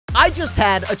just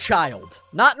had a child.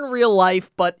 Not in real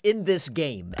life, but in this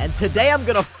game. And today I'm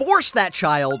gonna force that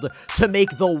child to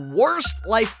make the worst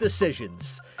life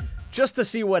decisions. Just to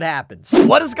see what happens.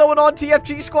 What is going on,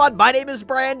 TFG Squad? My name is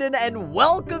Brandon, and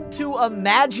welcome to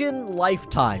Imagine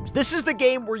Lifetimes. This is the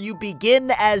game where you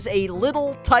begin as a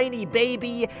little tiny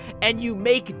baby, and you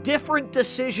make different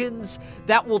decisions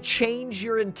that will change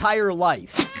your entire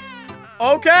life.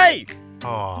 Okay!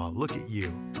 Aw, look at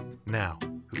you. Now,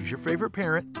 who's your favorite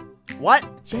parent?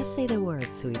 What? Just say the word,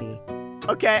 sweetie.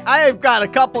 Okay, I've got a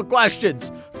couple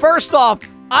questions. First off,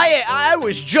 I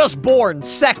was just born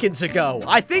seconds ago.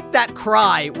 I think that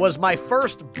cry was my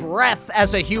first breath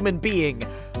as a human being.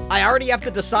 I already have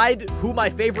to decide who my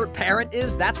favorite parent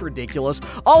is? That's ridiculous.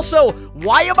 Also,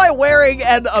 why am I wearing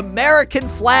an American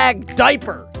flag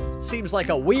diaper? Seems like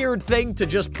a weird thing to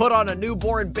just put on a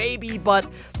newborn baby, but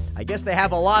I guess they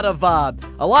have a lot of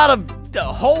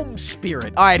home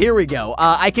spirit. All right, here we go.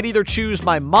 I can either choose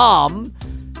my mom.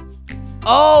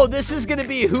 Oh, this is gonna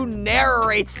be who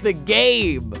narrates the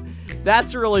game.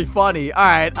 That's really funny. All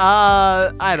right,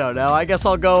 I don't know. I guess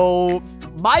I'll go.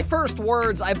 My first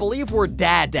words, I believe, were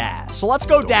dada. So let's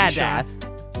go dada.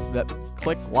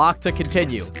 Click lock to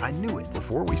continue. Yes, I knew it.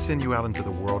 Before we send you out into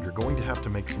the world, you're going to have to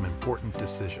make some important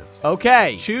decisions.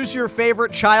 Okay, choose your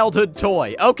favorite childhood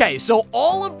toy. Okay, so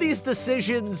all of these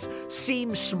decisions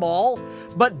seem small,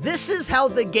 but this is how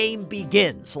the game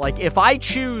begins. Like, if I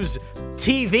choose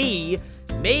TV,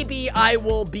 maybe I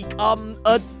will become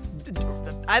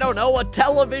I don't know, a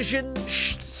television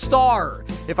star.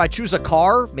 If I choose a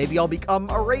car, maybe I'll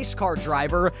become a race car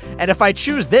driver. And if I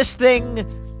choose this thing,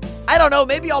 I don't know,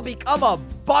 maybe I'll become a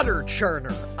butter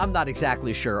churner. I'm not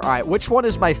exactly sure. All right, which one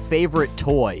is my favorite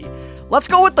toy? Let's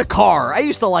go with the car. I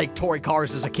used to like toy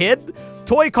cars as a kid.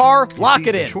 Toy car, lock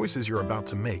it in. The choices you're about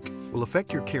to make will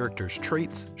affect your character's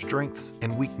traits, strengths,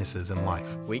 and weaknesses in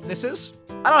life. Weaknesses?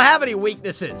 I don't have any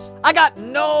weaknesses. I got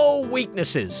no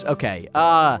weaknesses. Okay,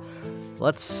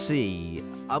 let's see.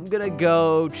 I'm gonna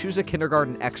go choose a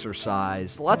kindergarten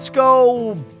exercise. Let's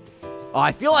go. Oh,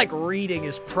 I feel like reading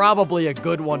is probably a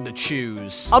good one to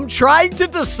choose. I'm trying to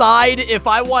decide if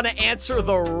I want to answer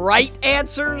the right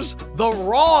answers, the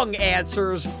wrong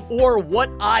answers, or what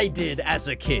I did as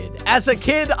a kid. As a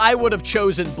kid, I would have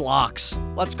chosen blocks.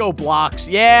 Let's go blocks.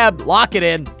 Yeah, lock it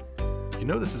in. You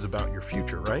know this is about your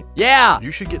future, right? Yeah.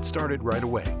 You should get started right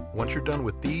away. Once you're done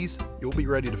with these, you'll be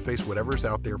ready to face whatever's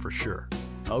out there for sure.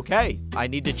 Okay, I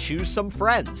need to choose some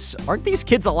friends. Aren't these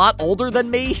kids a lot older than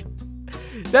me?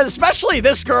 Especially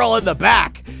this girl in the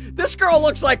back. This girl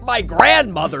looks like my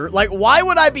grandmother. Like, why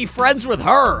would I be friends with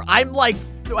her? I'm like,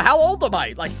 how old am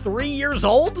I? Like 3 years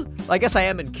old? I guess I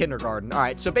am in kindergarten. All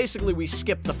right, so basically we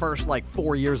skipped the first like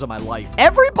 4 years of my life.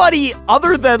 Everybody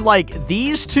other than like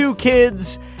these two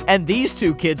kids and these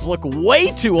two kids look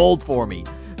way too old for me.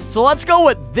 So let's go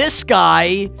with this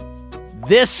guy.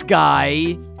 This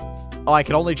guy. Oh, I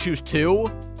can only choose two?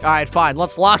 All right, fine.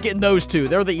 Let's lock it in those two.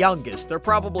 They're the youngest. They're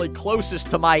probably closest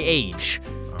to my age.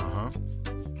 Uh-huh.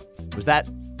 Was that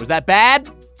bad?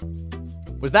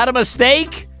 Was that a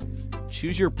mistake?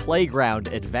 Choose your playground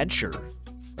adventure.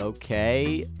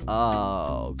 Okay.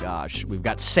 Oh, gosh. We've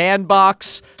got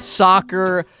sandbox,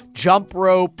 soccer, jump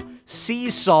rope,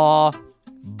 seesaw,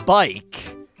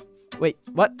 bike. Wait,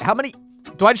 what? How many?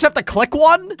 Do I just have to click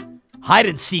one? Hide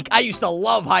and seek. I used to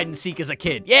love hide and seek as a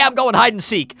kid. Yeah, I'm going hide and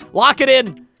seek. Lock it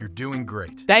in. You're doing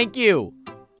great. Thank you.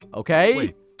 Okay.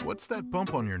 Wait, what's that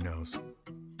bump on your nose?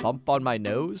 Bump on my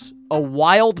nose? A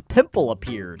wild pimple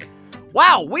appeared.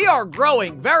 Wow, we are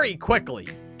growing very quickly.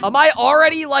 Am I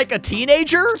already like a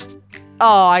teenager?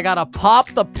 Oh, I gotta pop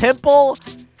the pimple.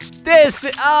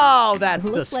 Oh, that's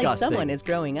Looks disgusting. like someone is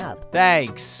growing up.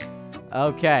 Thanks.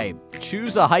 Okay,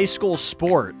 choose a high school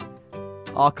sport.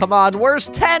 Oh, come on, where's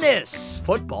tennis?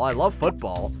 Football, I love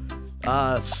football.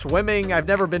 Swimming, I've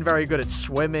never been very good at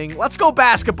swimming. Let's go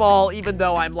basketball, even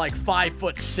though I'm like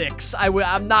 5'6".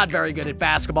 I'm not very good at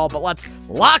basketball, but let's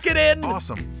lock it in.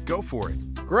 Awesome, go for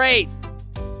it. Great.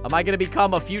 Am I gonna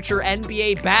become a future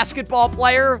NBA basketball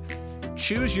player?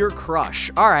 Choose your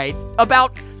crush. All right,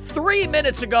 about 3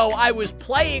 minutes ago, I was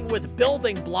playing with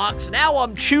building blocks. Now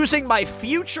I'm choosing my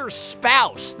future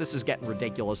spouse. This is getting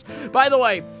ridiculous. By the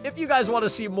way, if you guys want to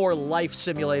see more Life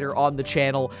Simulator on the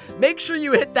channel, make sure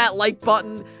you hit that like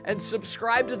button and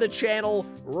subscribe to the channel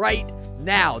right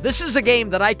now. This is a game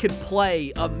that I could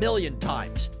play a million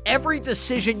times. Every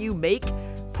decision you make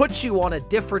puts you on a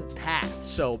different path.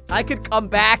 So I could come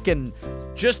back and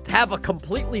just have a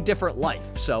completely different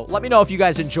life. So let me know if you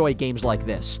guys enjoy games like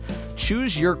this.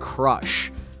 Choose your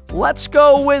crush. Let's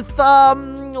go with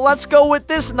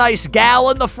this nice gal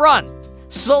in the front.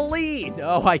 Celine.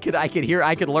 Oh, I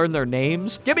could learn their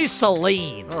names. Give me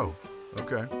Celine. Oh,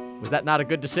 okay. Was that not a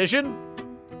good decision?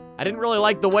 I didn't really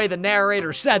like the way the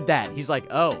narrator said that. He's like,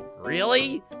 oh,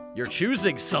 really? You're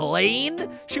choosing Celine?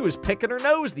 She was picking her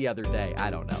nose the other day. I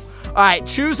don't know. All right,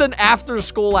 choose an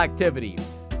after-school activity.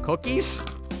 Cookies?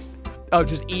 Oh,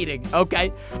 just eating.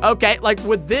 Okay. Okay, like,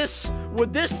 would this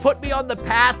put me on the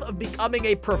path of becoming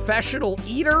a professional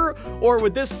eater? Or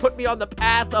would this put me on the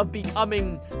path of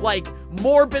becoming, like,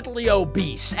 morbidly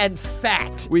obese and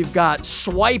fat? We've got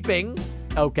swiping,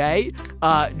 okay?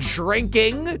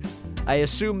 Drinking. I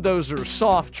assume those are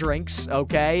soft drinks,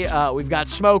 okay? We've got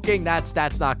smoking.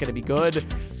 That's not gonna be good.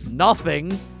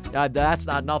 Nothing. That's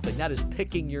not nothing. That is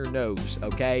picking your nose,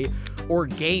 okay? Or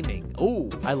gaming. Ooh,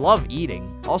 I love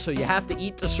eating. Also, you have to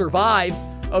eat to survive,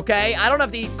 okay? I don't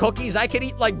have to eat cookies. I can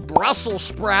eat, like, Brussels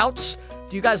sprouts.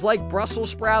 Do you guys like Brussels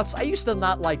sprouts? I used to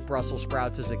not like Brussels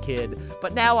sprouts as a kid,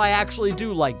 but now I actually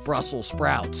do like Brussels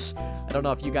sprouts. I don't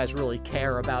know if you guys really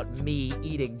care about me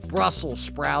eating Brussels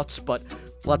sprouts, but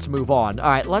let's move on. All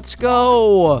right, let's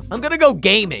go. I'm gonna go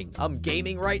gaming. I'm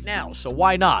gaming right now, so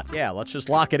why not? Yeah, let's just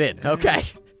lock it in, okay?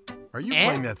 Are you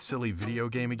playing that silly video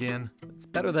game again? It's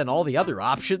better than all the other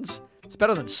options. It's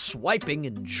better than swiping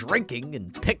and drinking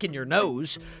and picking your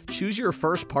nose. Choose your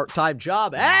first part-time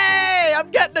job. Hey,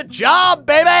 I'm getting a job,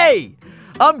 baby!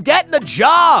 I'm getting a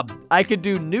job! I could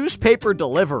do newspaper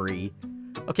delivery.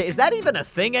 Okay, is that even a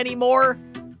thing anymore?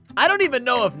 I don't even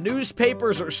know if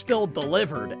newspapers are still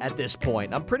delivered at this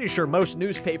point. I'm pretty sure most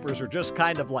newspapers are just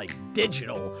kind of like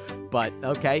digital. But,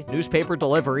 okay, newspaper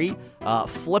delivery,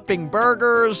 flipping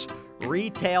burgers,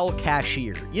 retail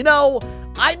cashier. You know,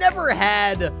 I never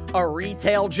had a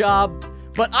retail job,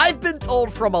 but I've been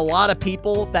told from a lot of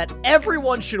people that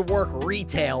everyone should work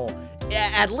retail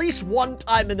at least one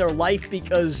time in their life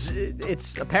because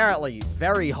it's apparently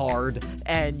very hard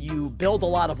and you build a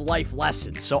lot of life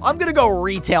lessons. So I'm gonna go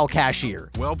retail cashier.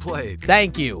 Well played.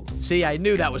 Thank you. See, I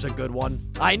knew that was a good one.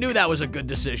 I knew that was a good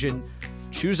decision.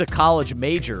 Choose a college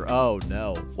major. Oh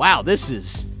no. Wow,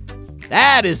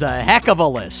 that is a heck of a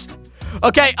list.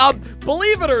 Okay,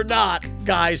 believe it or not,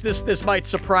 guys, this might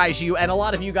surprise you, and a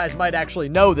lot of you guys might actually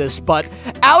know this, but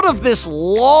out of this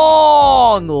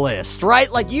long list,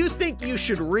 right? Like, you think you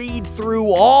should read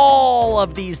through all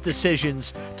of these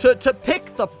decisions to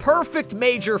pick the perfect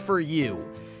major for you.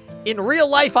 In real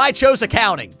life, I chose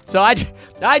accounting. So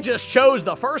I just chose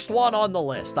the first one on the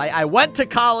list. I went to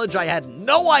college. I had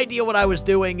no idea what I was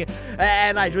doing.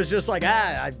 And I was just like,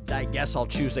 I guess I'll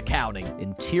choose accounting.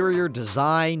 Interior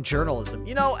design, journalism.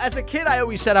 You know, as a kid, I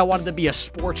always said I wanted to be a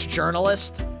sports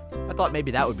journalist. I thought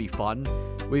maybe that would be fun.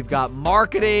 We've got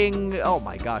marketing. Oh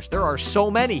my gosh, there are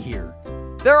so many here.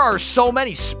 There are so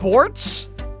many sports.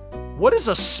 What is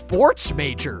a sports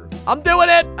major? I'm doing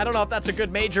it. I don't know if that's a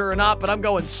good major or not, but I'm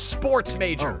going sports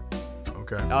major. Oh,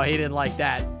 okay. Oh, he didn't like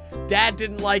that. Dad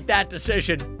didn't like that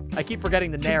decision. I keep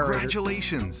forgetting the narrator.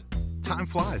 Congratulations. Time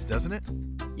flies, doesn't it?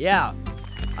 Yeah.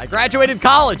 I graduated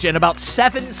college in about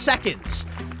 7 seconds.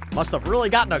 Must have really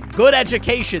gotten a good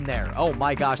education there. Oh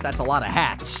my gosh, that's a lot of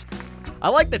hats. I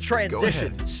like the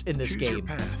transitions in this game. Choose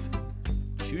your path.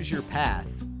 Choose your path.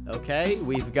 Okay,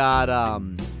 we've got,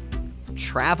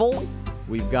 travel.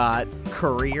 We've got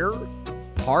career,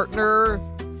 partner,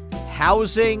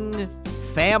 housing,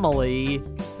 family,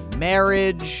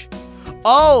 marriage.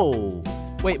 Oh,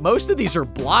 wait, most of these are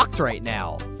blocked right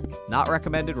now. Not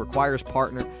recommended, requires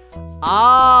partner.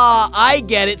 Ah, I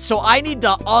get it. So I need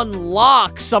to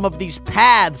unlock some of these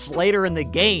paths later in the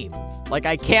game. Like,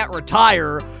 I can't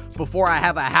retire before I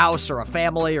have a house or a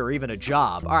family or even a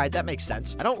job. All right, that makes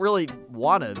sense. I don't really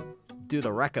want to do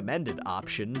the recommended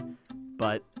option,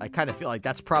 but I kind of feel like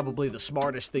that's probably the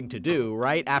smartest thing to do,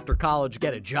 right? After college,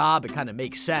 get a job. It kind of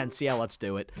makes sense. Yeah, let's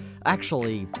do it.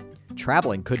 Actually,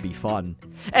 traveling could be fun.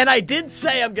 And I did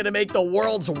say I'm going to make the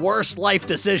world's worst life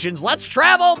decisions. Let's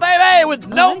travel, baby, with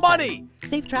no money.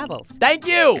 Safe travels. Thank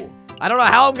you. I don't know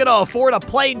how I'm going to afford a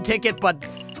plane ticket, but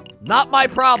not my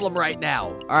problem right now.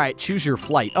 All right, choose your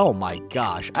flight. Oh my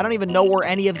gosh. I don't even know where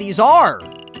any of these are.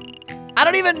 I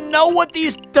don't even know what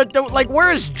these, like, where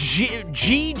is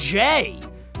GJ?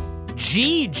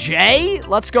 GJ?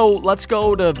 Let's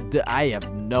go to, I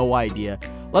have no idea.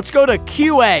 Let's go to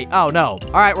QA. Oh, no.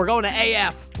 All right, we're going to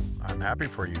AF. I'm happy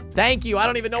for you. Thank you. I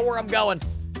don't even know where I'm going.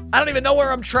 I don't even know where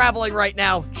I'm traveling right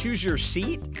now. Choose your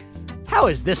seat? How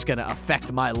is this going to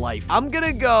affect my life? I'm going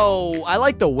to go, I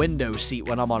like the window seat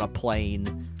when I'm on a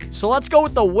plane. So let's go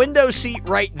with the window seat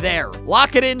right there.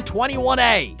 Lock it in,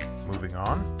 21A. Moving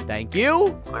on. Thank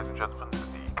you. Ladies and gentlemen, this is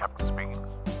the captain speaking.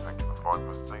 Thank you for flying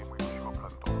with us today. We wish you a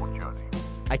pleasant onward journey.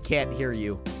 I can't hear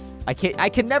you. I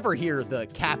can never hear the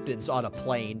captains on a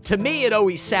plane. To me, it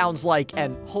always sounds like,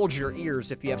 and hold your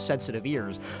ears if you have sensitive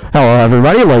ears. Hello,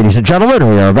 everybody, ladies and gentlemen.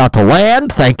 We are about to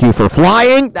land. Thank you for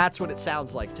flying. That's what it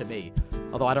sounds like to me.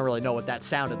 Although I don't really know what that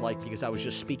sounded like because I was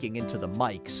just speaking into the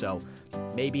mic. So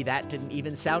maybe that didn't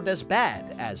even sound as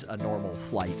bad as a normal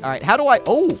flight. All right, how do I...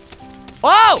 Oh!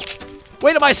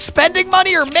 Wait, am I spending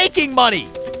money or making money?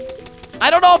 I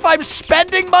don't know if I'm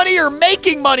spending money or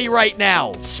making money right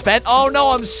now. Oh no,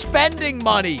 I'm spending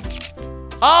money.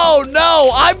 Oh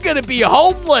no, I'm gonna be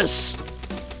homeless.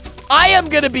 I am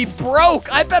gonna be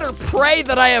broke. I better pray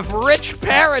that I have rich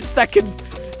parents that can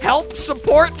help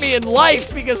support me in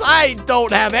life because I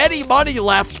don't have any money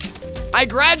left. I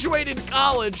graduated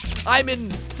college. I'm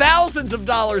in thousands of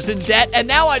dollars in debt, and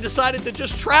now I decided to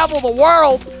just travel the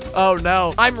world. Oh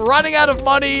no, I'm running out of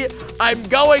money. I'm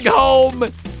going home.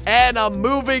 And I'm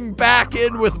moving back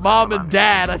in with Mom and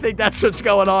Dad. I think that's what's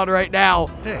going on right now.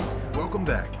 Hey, welcome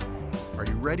back. Are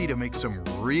you ready to make some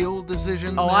real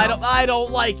decisions now? I don't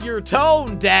like your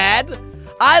tone, Dad.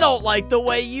 I don't like the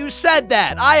way you said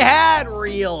that. I had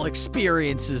real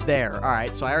experiences there. All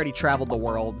right, so I already traveled the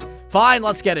world. Fine,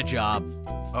 let's get a job.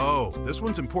 Oh, this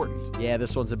one's important. Yeah,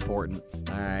 this one's important.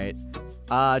 All right.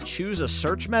 Choose a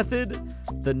search method.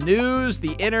 The news,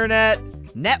 the internet,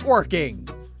 networking.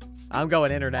 I'm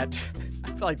going internet.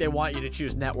 I feel like they want you to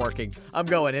choose networking. I'm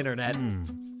going internet.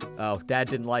 Oh, Dad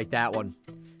didn't like that one.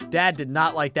 Dad did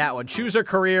not like that one. Choose a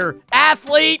career.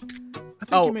 Athlete! I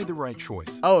think you made the right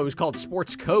choice. Oh, it was called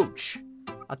sports coach.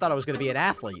 I thought I was going to be an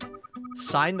athlete.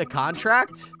 Sign the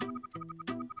contract?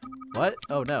 What?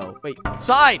 Oh, no. Wait.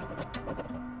 Sign!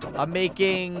 I'm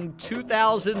making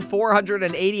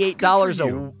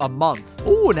 $2,488 a month.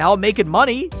 Ooh, now I'm making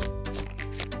money.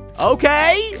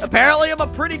 Okay, apparently I'm a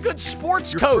pretty good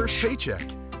sports coach. Your first paycheck.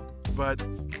 But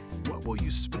what will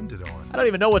you spend it on? I don't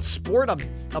even know what sport I'm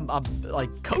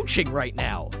like coaching right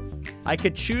now. I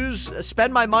could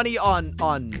spend my money on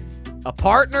a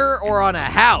partner or on a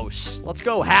house. Let's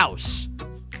go house.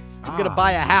 I'm gonna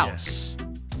buy a house. Yes.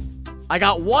 I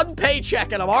got one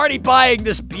paycheck and I'm already buying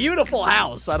this beautiful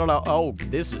house. I don't know. Oh,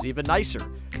 this is even nicer.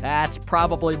 That's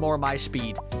probably more my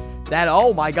speed.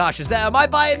 Oh my gosh, am I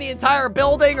buying the entire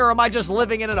building or am I just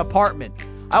living in an apartment?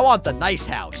 I want the nice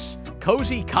house.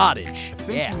 Cozy cottage. I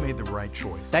think you made the right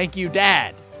choice. Thank you,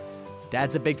 Dad.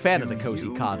 Dad's a big fan of the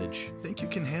cozy cottage. Think you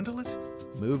can handle it?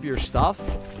 Move your stuff?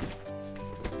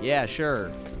 Yeah,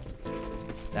 sure.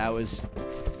 That was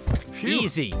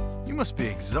easy. You must be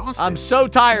exhausted. I'm so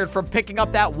tired from picking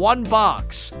up that one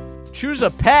box. Choose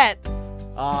a pet.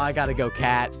 Oh, I gotta go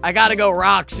cat. I gotta go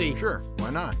Roxy. Sure, why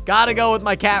not? Gotta go with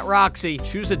my cat Roxy.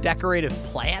 Choose a decorative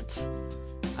plant?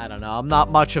 I don't know. I'm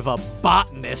not much of a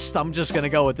botanist. I'm just gonna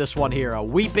go with this one here, a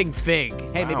weeping fig.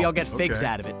 Hey, maybe I'll get figs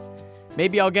out of it.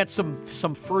 Maybe I'll get some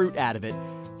fruit out of it.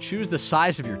 Choose the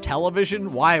size of your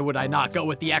television. Why would I not go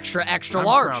with the extra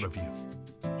large? I'm proud of you.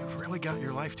 You've really got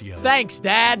your life together. Thanks,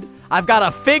 Dad. I've got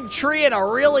a fig tree and a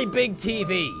really big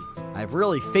TV. I've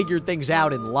really figured things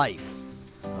out in life.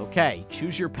 Okay,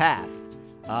 choose your path.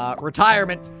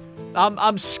 Retirement.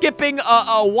 I'm skipping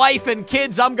a wife and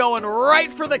kids. I'm going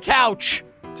right for the couch.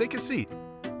 Take a seat.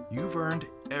 You've earned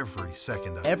every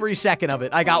second of it. Every second of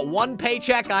it. I got one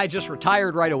paycheck. I just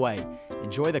retired right away.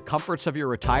 Enjoy the comforts of your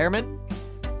retirement?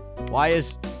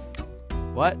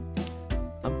 What?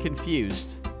 I'm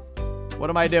confused. What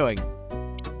am I doing?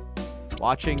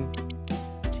 Watching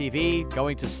TV,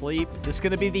 going to sleep. Is this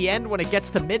gonna be the end when it gets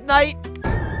to midnight?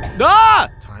 Ah!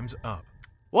 Time's up.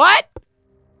 What?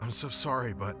 I'm so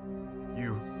sorry, but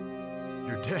you're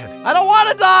dead. I don't want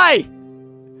to die!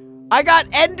 I got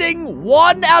ending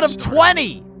 1 out of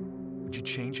 20. Would you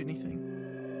change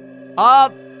anything? I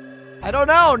don't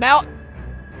know.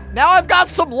 Now I've got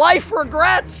some life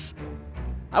regrets.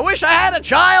 I wish I had a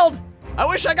child. I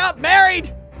wish I got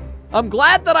married. I'm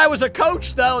glad that I was a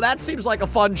coach, though. That seems like a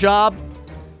fun job.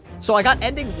 So I got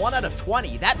ending 1 out of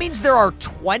 20. That means there are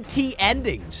 20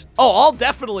 endings. Oh, I'll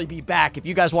definitely be back if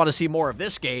you guys want to see more of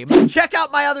this game. Check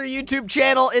out my other YouTube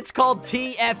channel. It's called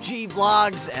TFG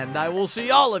Vlogs, and I will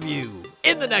see all of you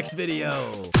in the next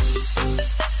video.